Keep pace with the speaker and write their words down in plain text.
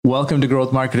Welcome to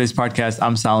Growth Marketers Podcast.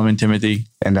 I'm Solomon Timothy.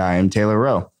 And I am Taylor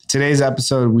Rowe. Today's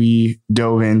episode, we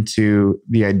dove into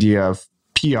the idea of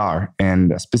PR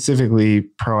and specifically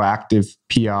proactive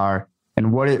PR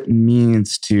and what it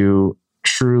means to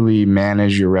truly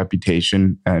manage your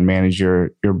reputation and manage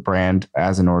your brand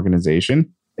as an organization,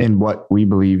 and what we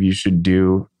believe you should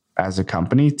do as a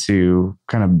company to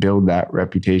kind of build that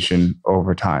reputation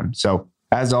over time. So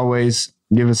as always,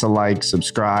 give us a like,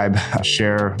 subscribe,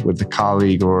 share with a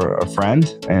colleague or a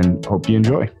friend, and hope you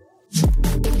enjoy.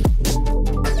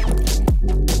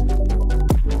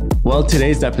 Well,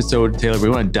 today's episode, Taylor, we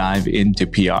want to dive into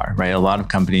PR, right? A lot of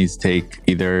companies take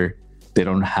either they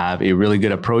don't have a really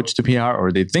good approach to PR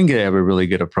or they think they have a really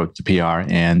good approach to PR.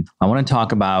 And I want to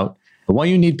talk about why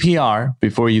you need PR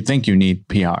before you think you need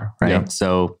PR, right? Yeah.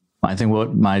 So I think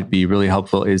what might be really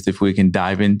helpful is if we can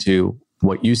dive into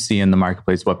what you see in the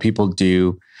marketplace, what people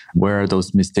do, where are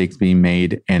those mistakes being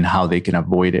made, and how they can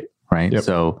avoid it, right? Yep.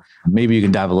 So maybe you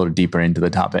can dive a little deeper into the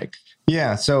topic.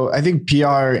 Yeah. So I think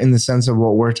PR in the sense of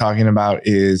what we're talking about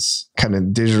is kind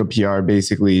of digital PR,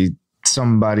 basically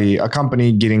a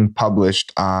company getting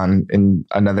published in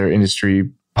another industry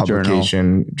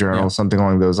publication, journal, Yeah. something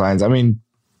along those lines. I mean,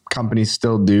 companies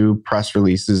still do press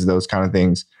releases, those kind of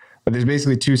things. But there's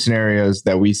basically two scenarios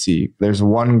that we see. There's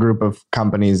one group of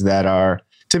companies that are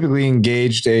typically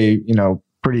engaged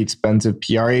pretty expensive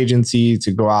PR agency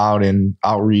to go out and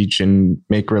outreach and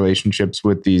make relationships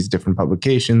with these different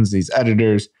publications, these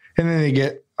editors, and then they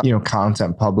get,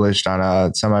 content published on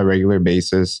a semi-regular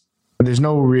basis. But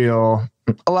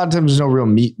a lot of times there's no real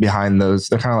meat behind those.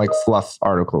 They're kind of like fluff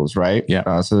articles, right?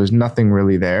 Yeah. So there's nothing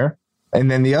really there.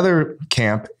 And then the other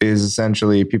camp is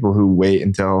essentially people who wait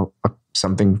until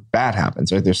something bad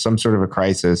happens, right? There's some sort of a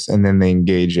crisis, and then they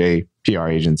engage a PR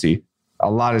agency.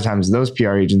 A lot of times those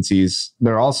PR agencies,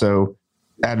 they're also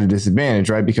at a disadvantage,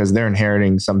 right? Because they're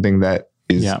inheriting something that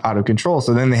is out of control.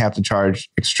 So then they have to charge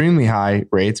extremely high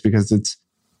rates because it's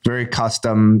very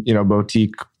custom,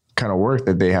 boutique kind of work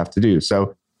that they have to do.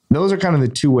 So those are kind of the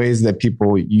two ways that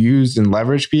people use and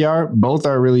leverage PR. Both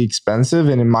are really expensive.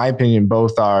 And in my opinion,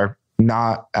 both are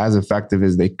not as effective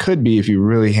as they could be if you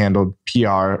really handled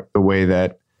PR the way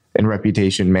that, and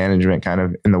reputation management kind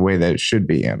of in the way that it should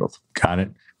be handled. Got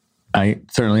it. I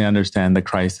certainly understand the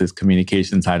crisis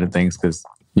communication side of things, because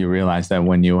you realize that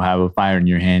when you have a fire in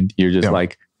your hand, you're just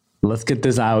like, let's get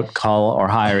this out, call or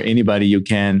hire anybody you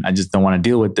can. I just don't want to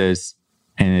deal with this.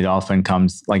 And it often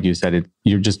comes, like you said,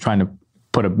 you're just trying to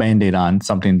put a Band-Aid on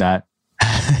something that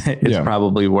is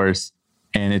probably worse.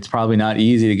 And it's probably not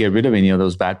easy to get rid of any of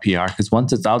those bad PR, because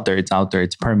once it's out there,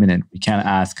 it's permanent. We can't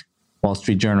ask Wall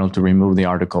Street Journal to remove the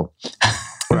article.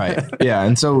 Right. Yeah.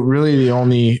 And so really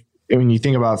when you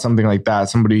think about something like that,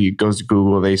 somebody goes to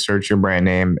Google, they search your brand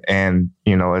name, and,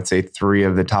 let's say 3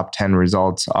 of the top 10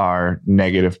 results are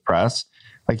negative press.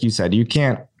 Like you said, you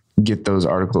can't get those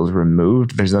articles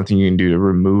removed. There's nothing you can do to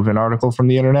remove an article from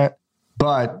the internet.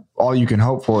 But all you can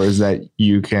hope for is that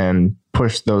you can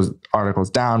push those articles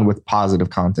down with positive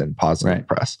content, positive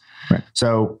press. Right.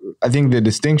 So I think the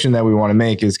distinction that we want to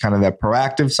make is kind of that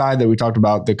proactive side that we talked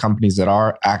about, the companies that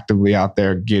are actively out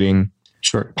there getting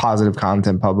positive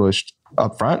content published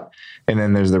up front. And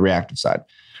then there's the reactive side.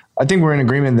 I think we're in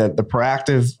agreement that the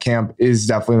proactive camp is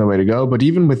definitely the way to go. But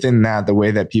even within that, the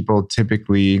way that people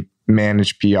typically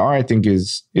manage PR, I think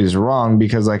is wrong,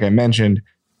 because like I mentioned,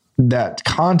 that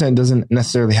content doesn't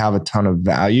necessarily have a ton of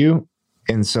value.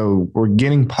 And so we're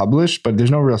getting published, but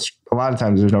a lot of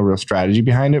times there's no real strategy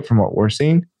behind it from what we're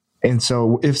seeing. And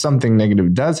so if something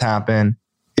negative does happen,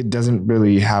 it doesn't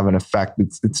really have an effect.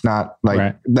 It's not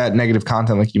like that negative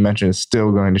content, like you mentioned, is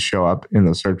still going to show up in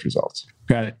those search results.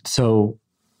 Got it. So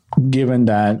given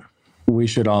that we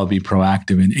should all be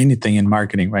proactive in anything in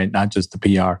marketing, right? Not just the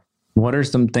PR. What are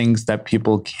some things that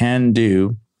people can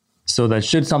do so that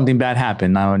should something bad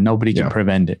happen, now nobody can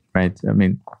prevent it, right? I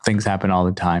mean, things happen all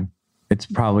the time. It's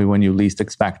probably when you least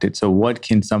expect it. So what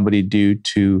can somebody do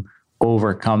to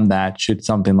overcome that should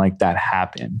something like that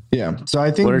happen? Yeah. So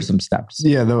I think, what are some steps?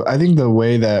 Yeah. I think the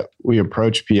way that we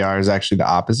approach PR is actually the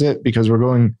opposite, because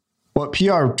what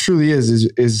PR truly is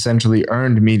essentially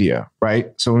earned media,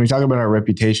 right? So when we talk about our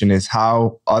reputation, is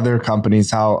how other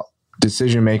companies, how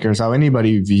decision makers, how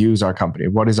anybody views our company.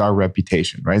 What is our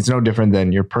reputation, right? It's no different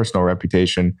than your personal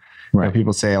reputation. Right.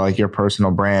 People say like your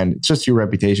personal brand, it's just your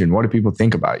reputation. What do people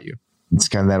think about you? It's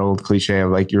kind of that old cliche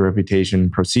of like your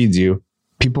reputation precedes you.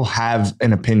 People have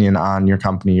an opinion on your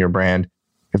company, your brand.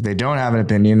 If they don't have an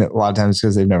opinion, a lot of times it's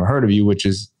because they've never heard of you, which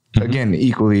is again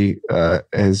equally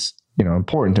as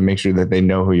important to make sure that they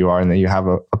know who you are and that you have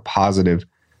a positive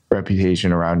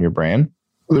reputation around your brand.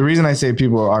 the reason I say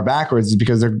people are backwards is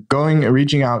because they're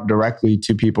reaching out directly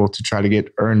to people to try to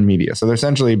get earned media. So they're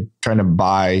essentially trying to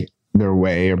buy their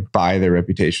way or buy their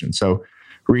reputation. So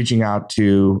reaching out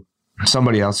to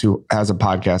somebody else who has a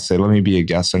podcast, say, let me be a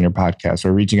guest on your podcast,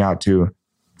 or reaching out to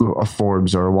a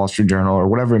Forbes or a Wall Street Journal or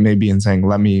whatever it may be and saying,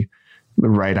 let me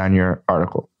write on your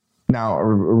article now,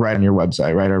 or write on your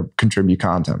website, right? Or contribute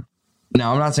content.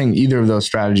 Now, I'm not saying either of those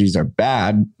strategies are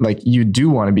bad. Like, you do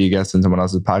want to be a guest in someone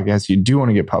else's podcast. You do want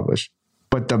to get published.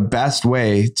 But the best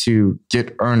way to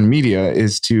get earned media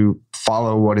is to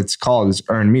follow what it's called is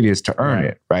earned media, is to earn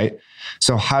it, right?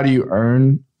 So how do you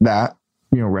earn that,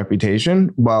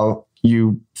 reputation? Well,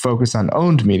 you focus on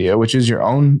owned media, which is your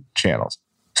own channels.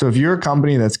 So if you're a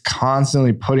company that's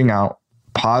constantly putting out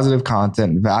positive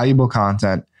content, valuable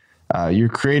content, you're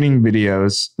creating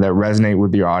videos that resonate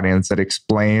with your audience, that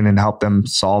explain and help them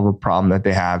solve a problem that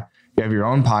they have. You have your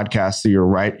own podcast, so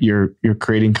you're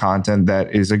creating content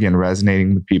that is, again,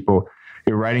 resonating with people.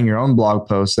 You're writing your own blog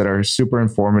posts that are super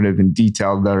informative and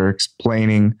detailed, that are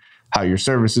explaining how your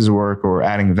services work or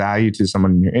adding value to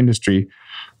someone in your industry.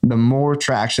 The more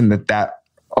traction that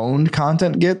owned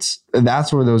content gets,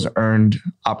 that's where those earned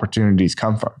opportunities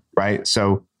come from, right?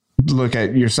 So look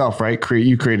at yourself, right?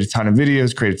 You create a ton of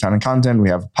videos, create a ton of content. We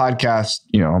have a podcast,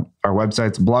 our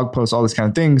websites, blog posts, all these kind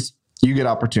of things. You get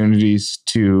opportunities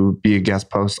to be a guest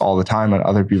post all the time on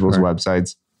other people's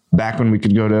websites. Back when we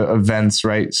could go to events,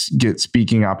 right? Get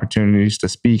speaking opportunities to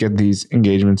speak at these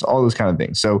engagements, all those kind of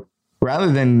things. So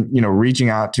rather than, reaching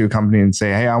out to a company and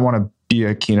say, hey, I want to be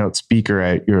a keynote speaker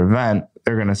at your event,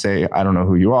 they're going to say, I don't know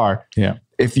who you are. Yeah.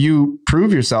 If you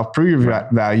prove yourself, prove your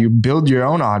value, build your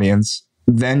own audience,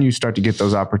 then you start to get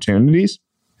those opportunities.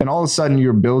 And all of a sudden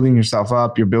you're building yourself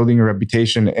up, you're building a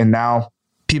reputation. And now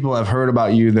people have heard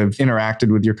about you, they've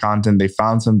interacted with your content, they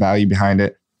found some value behind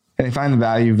it, and they find the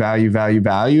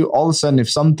value. All of a sudden, if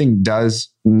something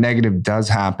negative does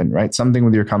happen, right? Something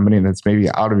with your company that's maybe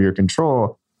out of your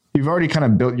control, you've already kind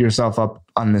of built yourself up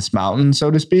on this mountain, so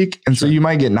to speak. And so you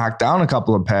might get knocked down a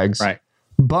couple of pegs. Right.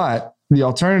 But the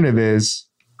alternative is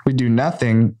we do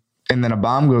nothing, and then a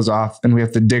bomb goes off and we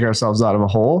have to dig ourselves out of a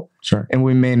hole. Sure. And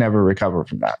we may never recover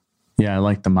from that. Yeah, I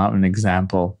like the mountain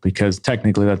example because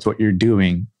technically that's what you're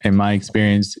doing. In my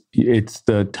experience, it's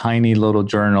the tiny little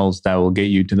journals that will get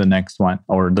you to the next one,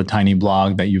 or the tiny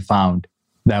blog that you found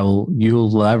you'll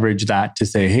leverage that to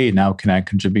say, hey, now can I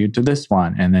contribute to this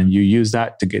one? And then you use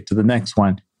that to get to the next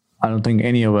one. I don't think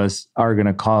any of us are going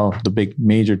to call the big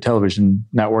major television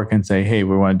network and say, hey,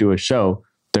 we want to do a show.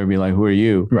 They'll be like, who are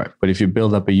you? Right. But if you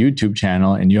build up a YouTube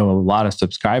channel and you have a lot of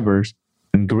subscribers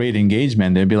and great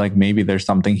engagement, they'd be like, maybe there's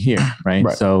something here, right?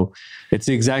 So it's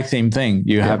the exact same thing.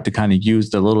 You have to kind of use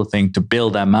the little thing to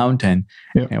build that mountain.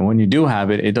 And when you do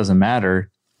have it, it doesn't matter.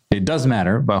 It does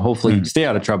matter, but hopefully you stay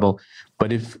out of trouble.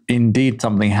 But if indeed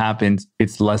something happens,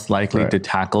 it's less likely to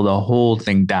tackle the whole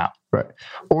thing down. Right.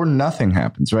 Or nothing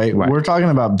happens, right? We're talking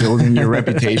about building your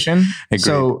reputation.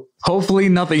 So hopefully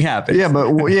nothing happens. Yeah,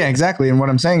 but exactly. And what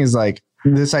I'm saying is, like,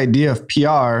 this idea of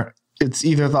PR, it's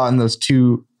either thought in those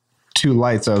two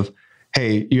lights of,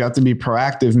 hey, you have to be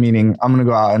proactive, meaning I'm going to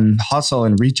go out and hustle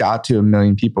and reach out to 1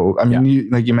 million people. I mean,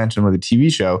 like you mentioned with a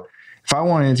TV show, if I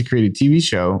wanted to create a TV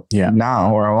show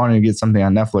now, or I wanted to get something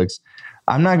on Netflix,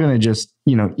 I'm not going to just,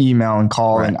 email and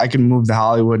call and I can move to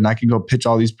Hollywood and I can go pitch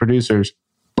all these producers.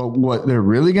 But what they're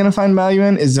really going to find value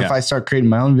in is if I start creating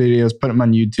my own videos, put them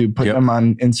on YouTube, put them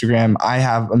on Instagram, I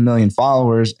have 1 million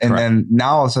followers. And then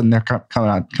now all of a sudden they're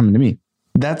coming to me.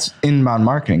 That's inbound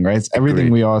marketing, right? It's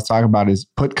everything we always talk about is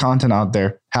put content out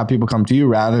there, have people come to you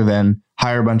rather than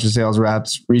hire a bunch of sales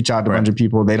reps, reach out to a bunch of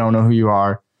people. They don't know who you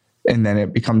are. And then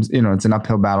it becomes, it's an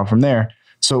uphill battle from there.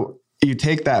 So you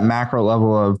take that macro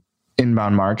level of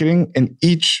inbound marketing, and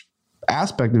each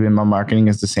aspect of inbound marketing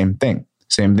is the same thing.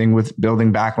 Same thing with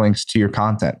building backlinks to your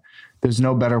content. There's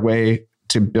no better way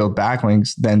to build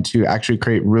backlinks than to actually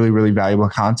create really, really valuable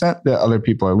content that other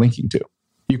people are linking to.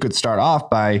 You could start off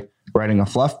by writing a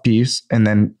fluff piece and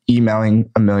then emailing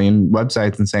 1 million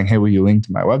websites and saying, hey, will you link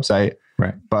to my website?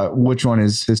 Right. But which one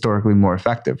is historically more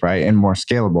effective, right? And more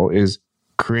scalable is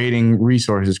creating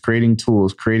resources, creating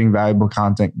tools, creating valuable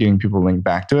content, getting people linked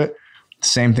back to it.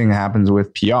 Same thing happens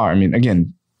with PR. I mean,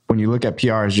 again, when you look at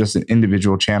PR as just an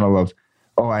individual channel of,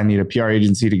 oh, I need a PR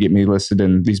agency to get me listed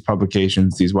in these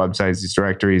publications, these websites, these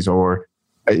directories, or,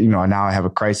 now I have a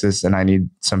crisis and I need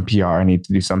some PR. I need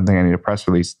to do something. I need a press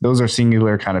release. Those are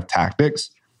singular kind of tactics.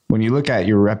 When you look at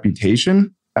your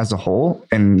reputation as a whole,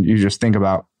 and you just think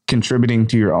about contributing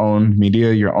to your own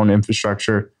media, your own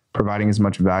infrastructure, providing as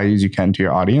much value as you can to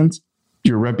your audience,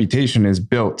 your reputation is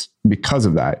built because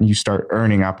of that. And you start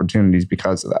earning opportunities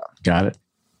because of that. Got it.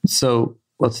 So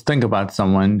let's think about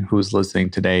someone who's listening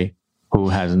today who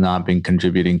has not been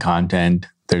contributing content.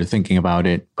 They're thinking about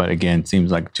it, but again,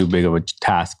 seems like too big of a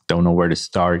task. Don't know where to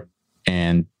start.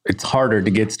 And it's harder to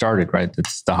get started, right?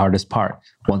 It's the hardest part.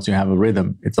 Once you have a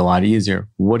rhythm, it's a lot easier.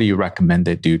 What do you recommend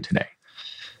they do today?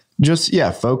 Just,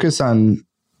 focus on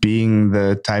being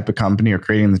the type of company or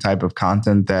creating the type of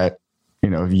content that,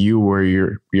 if you were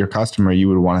your customer, you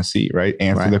would want to see, right?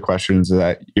 Answer the questions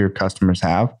that your customers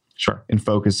have. Sure. And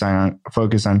focus on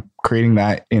creating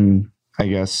that in, I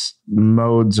guess,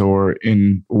 modes or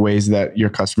in ways that your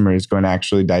customer is going to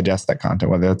actually digest that content,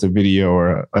 whether that's a video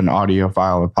or an audio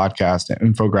file, a podcast,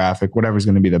 an infographic, whatever is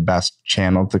going to be the best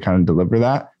channel to kind of deliver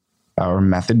that or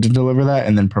method to deliver that,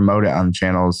 and then promote it on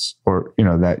channels or,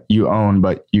 that you own,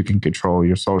 but you can control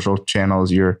your social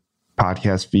channels, your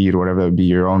podcast feed, whatever that would be,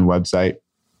 your own website.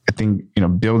 I think,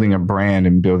 building a brand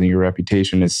and building your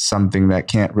reputation is something that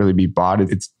can't really be bought.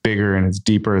 It's bigger and it's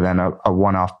deeper than a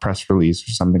one-off press release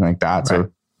or something like that. Right.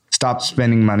 So stop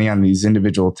spending money on these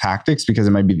individual tactics because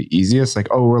it might be the easiest.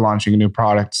 Like, we're launching a new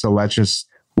product. So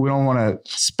we don't want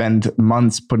to spend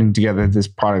months putting together this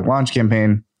product launch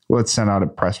campaign. Let's send out a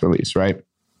press release, right?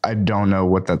 I don't know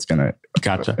what that's going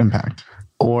to impact.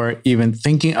 Or even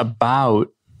thinking about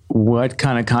what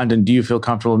kind of content do you feel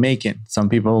comfortable making? Some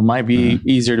people might be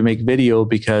easier to make video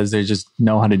because they just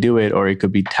know how to do it, or it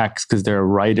could be text because they're a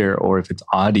writer, or if it's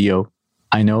audio.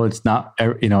 I know it's not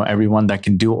everyone that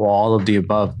can do all of the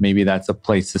above. Maybe that's a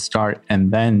place to start,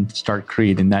 and then start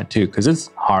creating that too, because it's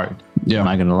hard. Yeah. I'm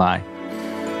not going to lie.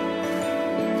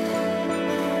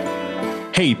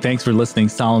 Hey, thanks for listening.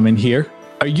 Solomon here.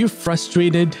 Are you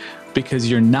frustrated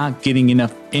because you're not getting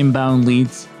enough inbound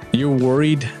leads? You're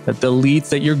worried that the leads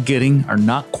that you're getting are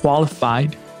not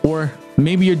qualified, or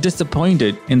maybe you're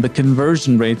disappointed in the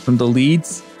conversion rate from the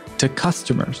leads to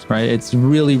customers, right? It's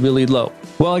really, really low.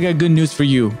 Well, I got good news for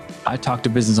you. I talk to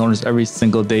business owners every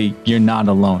single day. You're not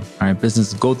alone, all right?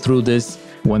 Businesses go through this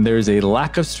when there's a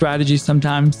lack of strategy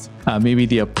sometimes. Maybe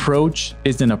the approach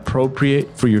isn't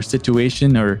appropriate for your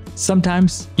situation, or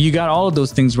sometimes you got all of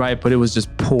those things right, but it was just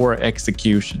poor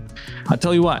execution. I'll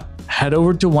tell you what, head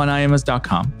over to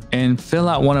oneims.com and fill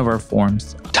out one of our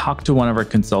forms. Talk to one of our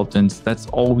consultants. That's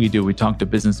all we do. We talk to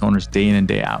business owners day in and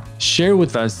day out. Share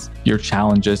with us your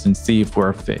challenges and see if we're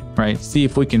a fit, right? See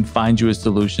if we can find you a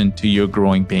solution to your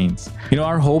growing pains.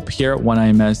 Our hope here at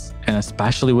OneIMS, and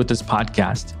especially with this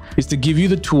podcast, is to give you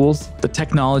the tools, the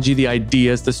technology, the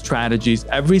ideas, the strategies,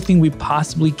 everything we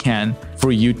possibly can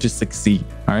for you to succeed.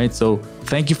 All right. So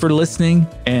thank you for listening,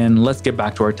 and let's get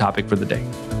back to our topic for the day.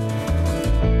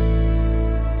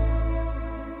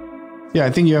 Yeah, I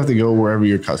think you have to go wherever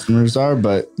your customers are,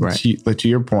 but to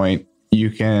your point, you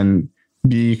can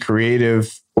be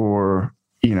creative or,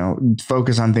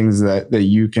 focus on things that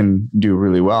you can do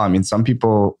really well. I mean, some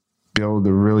people build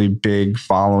a really big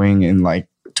following in like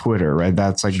Twitter, right?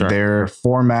 That's like their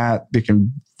format. They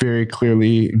can very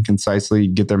clearly and concisely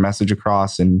get their message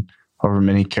across in however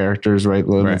many characters, right?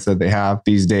 Limits that they have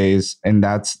these days. And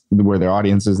that's where their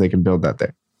audience is. They can build that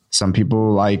there. Some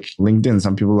people like LinkedIn.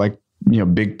 Some people like,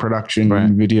 big production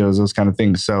videos, those kind of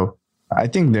things. So I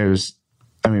think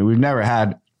we've never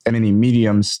had many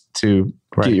mediums to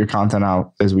get your content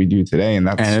out as we do today. And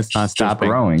it's not stopping.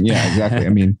 Growing. Yeah, exactly. I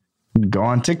mean, go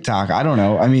on TikTok. I don't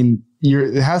know. I mean,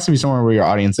 it has to be somewhere where your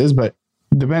audience is, but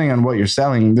depending on what you're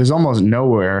selling, there's almost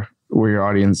nowhere where your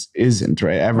audience isn't,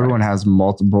 right? Everyone has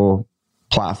multiple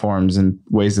platforms and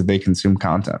ways that they consume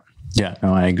content. Yeah,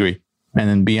 no, I agree. And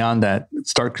then beyond that,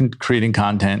 start creating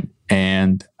content.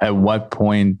 And at what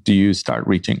point do you start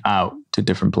reaching out to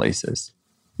different places?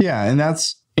 Yeah. And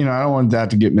that's, I don't want that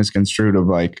to get misconstrued of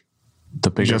like,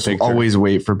 the bigger just picture. Always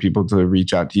wait for people to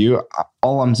reach out to you.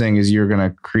 All I'm saying is you're going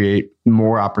to create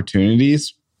more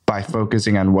opportunities by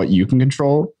focusing on what you can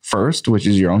control first, which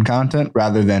is your own content,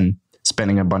 rather than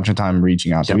spending a bunch of time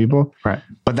reaching out to people. Right.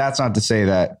 But that's not to say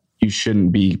that you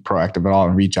shouldn't be proactive at all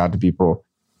and reach out to people.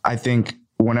 I think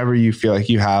whenever you feel like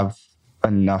you have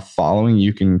enough following,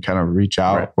 you can kind of reach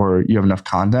out or you have enough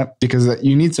content, because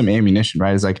you need some ammunition,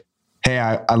 right? It's like, hey,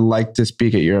 I like to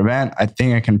speak at your event. I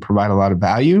think I can provide a lot of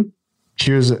value.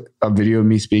 Here's a video of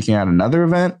me speaking at another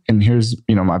event. And here's,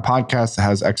 my podcast that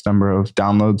has X number of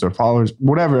downloads or followers,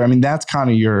 whatever. I mean, that's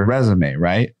kind of your resume,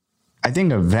 right? I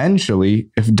think eventually,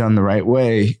 if done the right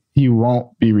way, you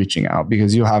won't be reaching out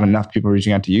because you'll have enough people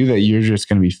reaching out to you that you're just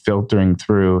going to be filtering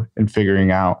through and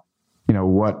figuring out,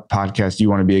 what podcast you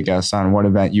want to be a guest on, what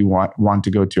event you want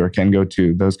to go to or can go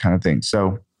to, those kind of things.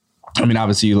 So, I mean,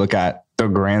 obviously you look at the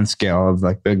grand scale of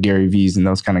like the Gary V's and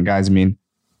those kind of guys. I mean,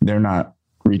 they're not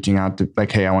reaching out to like,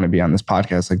 hey, I want to be on this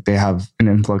podcast. Like they have an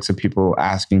influx of people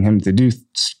asking him to do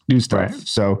stuff. Right.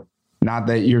 So Not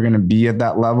that you're going to be at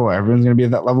that level, or everyone's going to be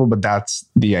at that level, but that's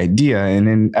the idea. And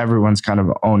in everyone's kind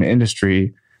of own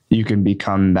industry, you can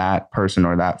become that person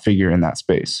or that figure in that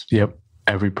space. Yep.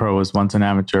 Every pro is once an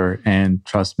amateur. And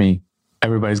trust me,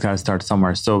 everybody's got to start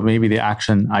somewhere. So maybe the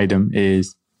action item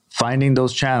is finding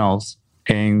those channels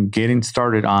and getting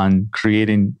started on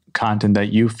creating content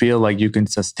that you feel like you can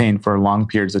sustain for long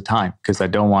periods of time. Because you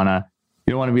don't want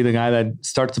to be the guy that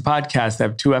starts a podcast,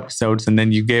 have 2 episodes, and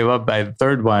then you gave up by the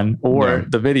 3rd one, or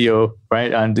the video,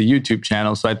 right, on the YouTube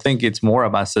channel. So I think it's more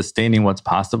about sustaining what's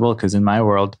possible. Because in my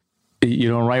world, you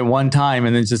don't write one time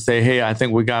and then just say, hey, I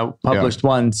think we got published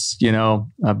once,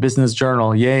 a business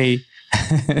journal, yay.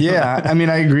 Yeah, I mean,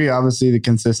 I agree. Obviously, the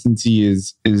consistency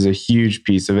is a huge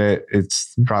piece of it.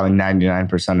 It's probably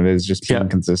 99% of it is just being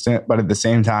consistent. But at the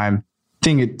same time, I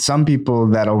think some people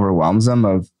that overwhelms them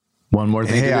of, one more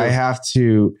thing. Hey, I have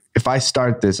to, if I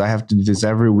start this, I have to do this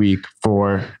every week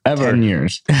for 10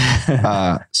 years.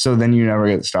 So then you never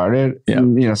get started.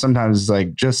 Yeah. Sometimes it's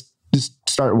like, just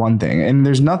start one thing. And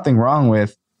there's nothing wrong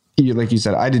with, like you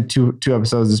said, I did two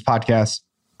episodes of this podcast.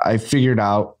 I figured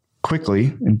out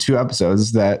quickly in 2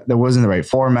 episodes that wasn't the right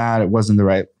format. It wasn't the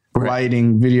right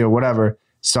lighting, video, whatever.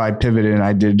 So I pivoted and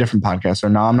I did a different podcast. So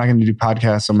now I'm not going to do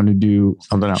podcasts. I'm going to do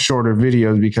shorter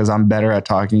videos because I'm better at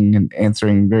talking and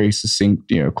answering very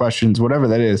succinct, questions, whatever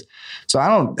that is. So I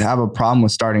don't have a problem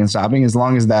with starting and stopping as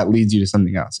long as that leads you to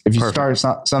something else. If you start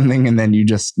something and then you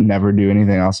just never do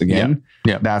anything else again,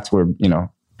 that's where,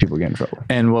 people get in trouble.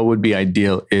 And what would be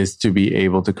ideal is to be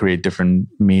able to create different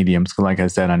mediums. Like I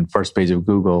said, on first page of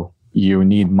Google, you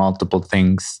need multiple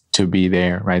things to be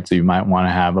there, right? So you might want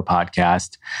to have a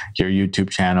podcast, your YouTube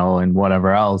channel, and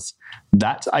whatever else.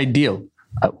 That's ideal,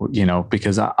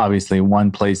 because obviously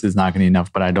one place is not going to be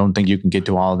enough, but I don't think you can get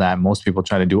to all of that. Most people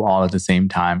try to do all at the same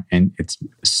time, and it's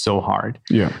so hard.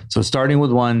 Yeah. So starting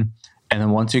with one, and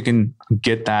then once you can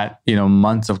get that,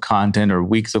 months of content or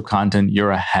weeks of content,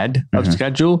 you're ahead of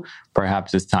schedule.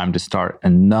 Perhaps it's time to start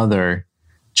another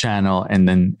channel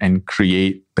and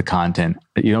create the content.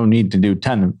 You don't need to do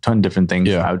 10 different things.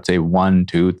 Yeah. I would say 1,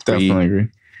 2, 3. Definitely agree.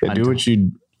 Yeah, do what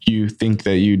you think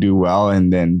that you do well,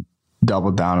 and then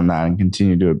double down on that and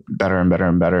continue to do it better and better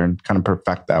and better, and kind of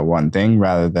perfect that one thing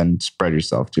rather than spread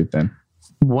yourself too thin.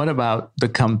 What about the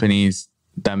companies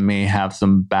that may have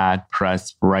some bad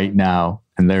press right now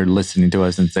and they're listening to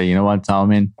us and say, you know what,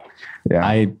 Solomon,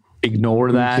 I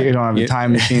ignore that. You don't have a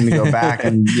time machine to go back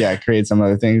and create some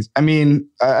other things. I mean,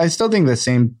 I still think the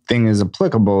same thing is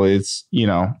applicable. It's,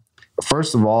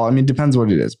 first of all, I mean, it depends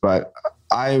what it is, but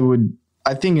I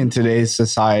think in today's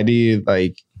society,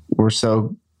 like, we're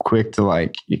so quick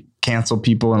to cancel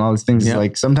people and all these things. Yeah.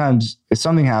 Like, sometimes if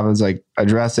something happens,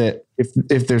 address it.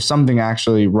 If there's something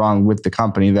actually wrong with the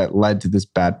company that led to this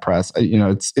bad press,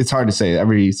 it's hard to say.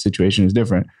 Every situation is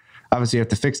different. Obviously, you have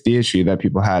to fix the issue that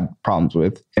people had problems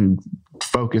with and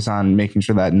focus on making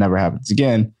sure that never happens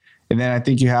again. And then I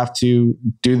think you have to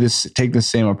take the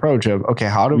same approach of, okay,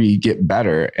 how do we get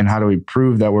better and how do we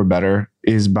prove that we're better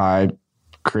is by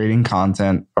creating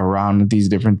content around these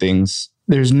different things.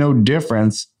 There's no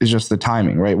difference. It's just the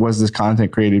timing, right? Was this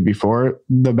content created before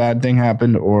the bad thing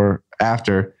happened or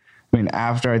after? I mean,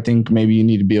 after, I think maybe you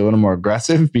need to be a little more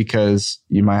aggressive because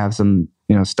you might have some,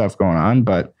 stuff going on.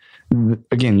 But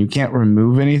again, you can't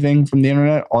remove anything from the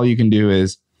internet. All you can do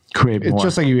is create more. It's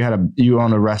just like you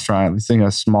own a restaurant. Let's think of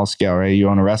a small scale, right? You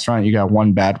own a restaurant, you got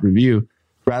one bad review.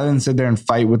 Rather than sit there and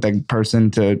fight with that person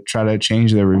to try to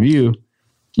change their review,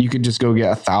 you could just go get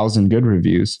 1,000 good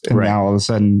reviews. And now all of a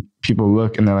sudden people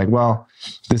look and they're like, well,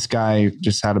 this guy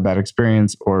just had a bad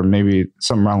experience, or maybe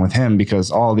something wrong with him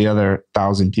because all the other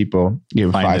 1,000 people gave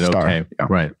a 5-star. Okay. Yeah.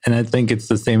 Right. And I think it's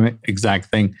the same exact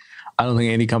thing. I don't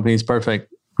think any company is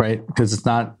perfect, right? Because it's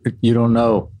not, you don't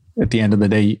know at the end of the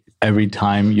day, every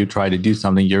time you try to do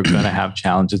something, you're going to have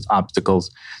challenges,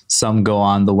 obstacles. Some go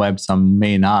on the web, some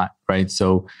may not, right?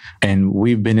 So, and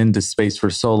we've been in this space for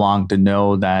so long to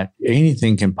know that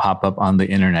anything can pop up on the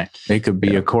internet. It could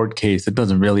be a court case. It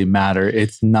doesn't really matter.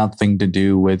 It's nothing to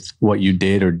do with what you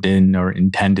did or didn't or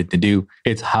intended to do.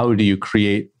 It's how do you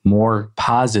create more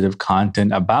positive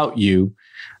content about you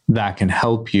that can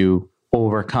help you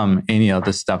overcome any of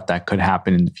the stuff that could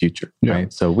happen in the future,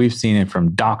 right? So we've seen it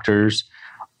from doctors,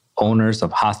 owners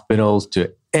of hospitals,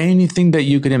 to anything that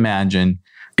you could imagine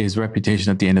is reputation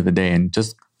at the end of the day. And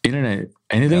just internet,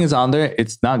 anything is on there,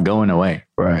 it's not going away.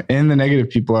 Right. And the negative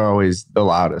people are always the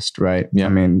loudest, right? Yeah. I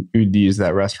mean, you'd use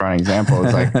that restaurant example.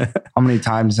 It's like, how many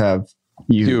times have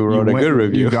you wrote a good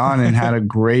review? You've gone and had a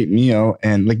great meal,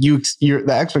 and like the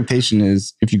expectation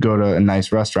is if you go to a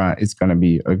nice restaurant, it's going to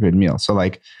be a good meal. So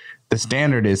like, the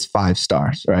standard is 5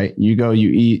 stars, right? You go, you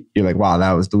eat, you're like, wow,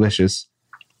 that was delicious.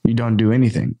 You don't do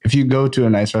anything. If you go to a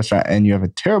nice restaurant and you have a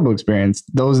terrible experience,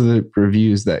 those are the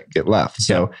reviews that get left.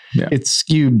 So it's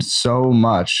skewed so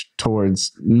much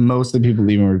towards most of the people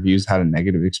leaving reviews had a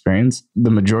negative experience. The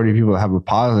majority of people that have a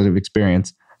positive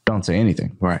experience don't say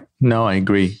anything. Right. No, I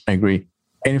agree.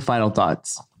 Any final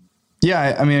thoughts?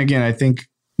 Yeah. I mean, again, I think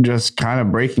just kind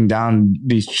of breaking down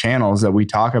these channels that we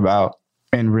talk about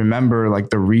and remember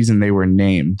like the reason they were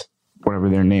named, whatever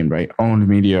they're named, right? Owned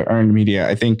media, earned media.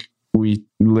 I think we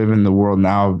live in the world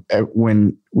now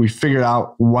when we figured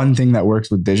out one thing that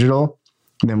works with digital,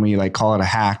 then we like call it a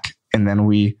hack, and then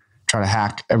we try to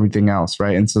hack everything else,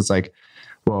 right? And so it's like,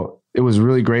 well, it was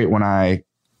really great when I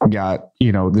got,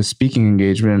 the speaking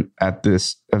engagement at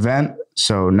this event.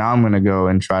 So now I'm going to go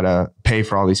and try to pay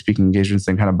for all these speaking engagements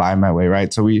and kind of buy my way,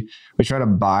 right? So we try to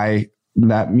buy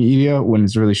that media when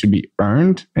it really should be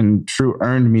earned, and true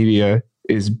earned media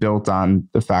is built on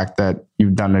the fact that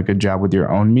you've done a good job with your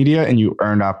own media and you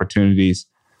earned opportunities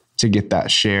to get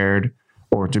that shared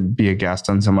or to be a guest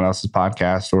on someone else's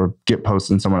podcast or get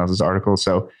posted in someone else's article.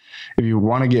 So if you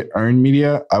want to get earned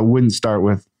media, I wouldn't start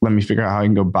with, let me figure out how I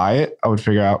can go buy it. I would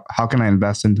figure out how can I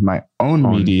invest into my own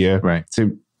media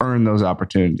to earn those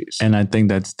opportunities. And I think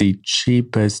that's the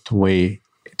cheapest way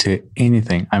to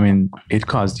anything. I mean, it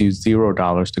costs you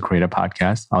 $0 to create a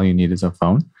podcast. All you need is a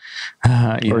phone.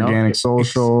 Organic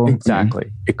social.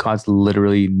 Exactly. It costs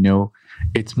literally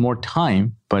it's more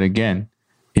time, but again,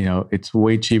 it's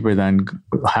way cheaper than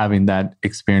having that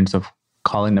experience of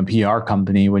calling a PR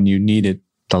company when you need it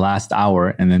the last hour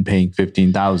and then paying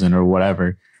 $15,000 or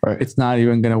whatever. Right. It's not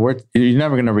even going to work. You're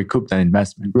never going to recoup that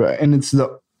investment. Right. And it's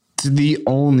the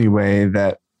only way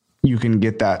that you can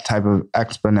get that type of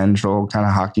exponential kind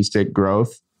of hockey stick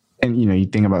growth. And, you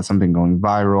think about something going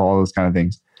viral, all those kind of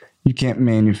things. You can't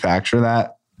manufacture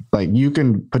that. Like you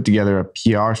can put together a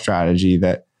PR strategy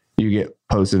that you get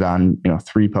posted on,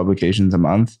 3 publications a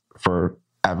month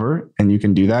forever. And you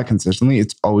can do that consistently.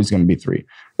 It's always going to be 3.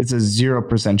 It's a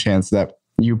 0% chance that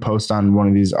you post on one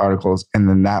of these articles and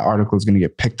then that article is going to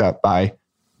get picked up by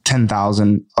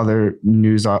 10,000 other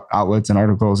news outlets and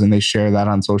articles, and they share that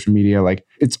on social media. Like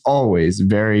it's always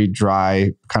very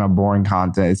dry, kind of boring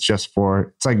content. It's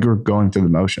like you're going through the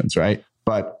motions, right?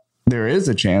 But there is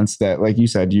a chance that, like you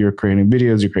said, you're creating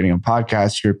videos, you're creating a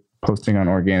podcast, you're posting on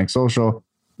organic social.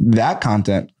 That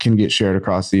content can get shared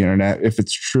across the internet if it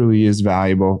truly is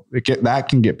valuable. That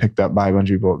can get picked up by a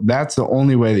bunch of people. That's the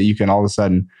only way that you can all of a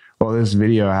sudden, well, this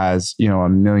video has,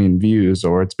 1 million views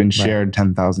or it's been shared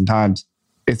 10,000 times.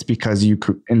 It's because you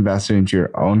invested into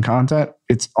your own content.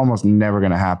 It's almost never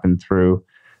going to happen through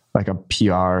like a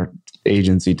PR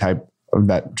agency type of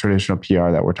that traditional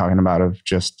PR that we're talking about of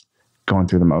just going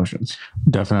through the motions.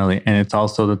 Definitely. And it's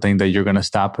also the thing that you're going to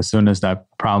stop as soon as that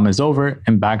problem is over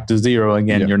and back to zero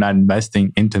again. Yep. You're not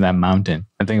investing into that mountain.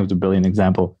 I think it was a brilliant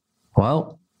example.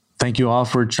 Well, thank you all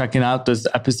for checking out this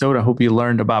episode. I hope you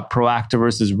learned about proactive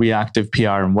versus reactive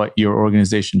PR and what your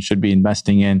organization should be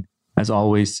investing in. As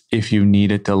always, if you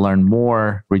needed to learn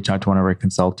more, reach out to one of our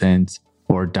consultants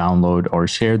or download or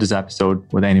share this episode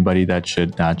with anybody that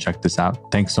should check this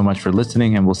out. Thanks so much for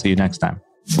listening, and we'll see you next time.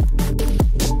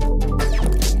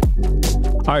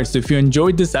 All right, so if you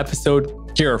enjoyed this episode,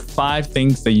 here are 5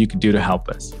 things that you could do to help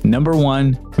us. Number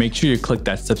 1, make sure you click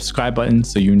that subscribe button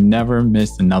so you never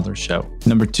miss another show.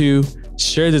 Number 2,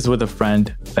 share this with a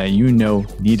friend that you know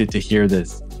needed to hear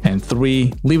this. And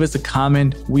 3, leave us a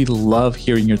comment. We love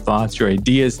hearing your thoughts, your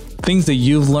ideas, things that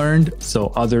you've learned so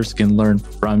others can learn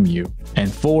from you.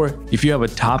 And 4, if you have a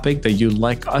topic that you'd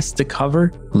like us to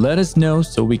cover, let us know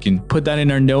so we can put that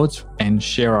in our notes and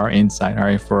share our insight, all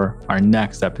right, for our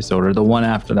next episode or the one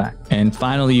after that. And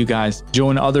finally, you guys,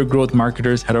 join other growth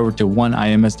marketers. Head over to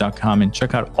oneims.com and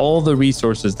check out all the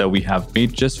resources that we have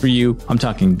made just for you. I'm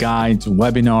talking guides,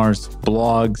 webinars,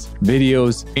 blogs,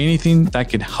 videos, anything that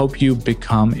could help you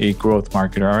become a growth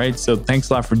marketer, all right? So thanks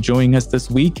a lot for joining us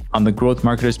this week on the Growth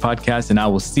Marketers Podcast, and I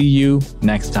will see you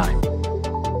next time.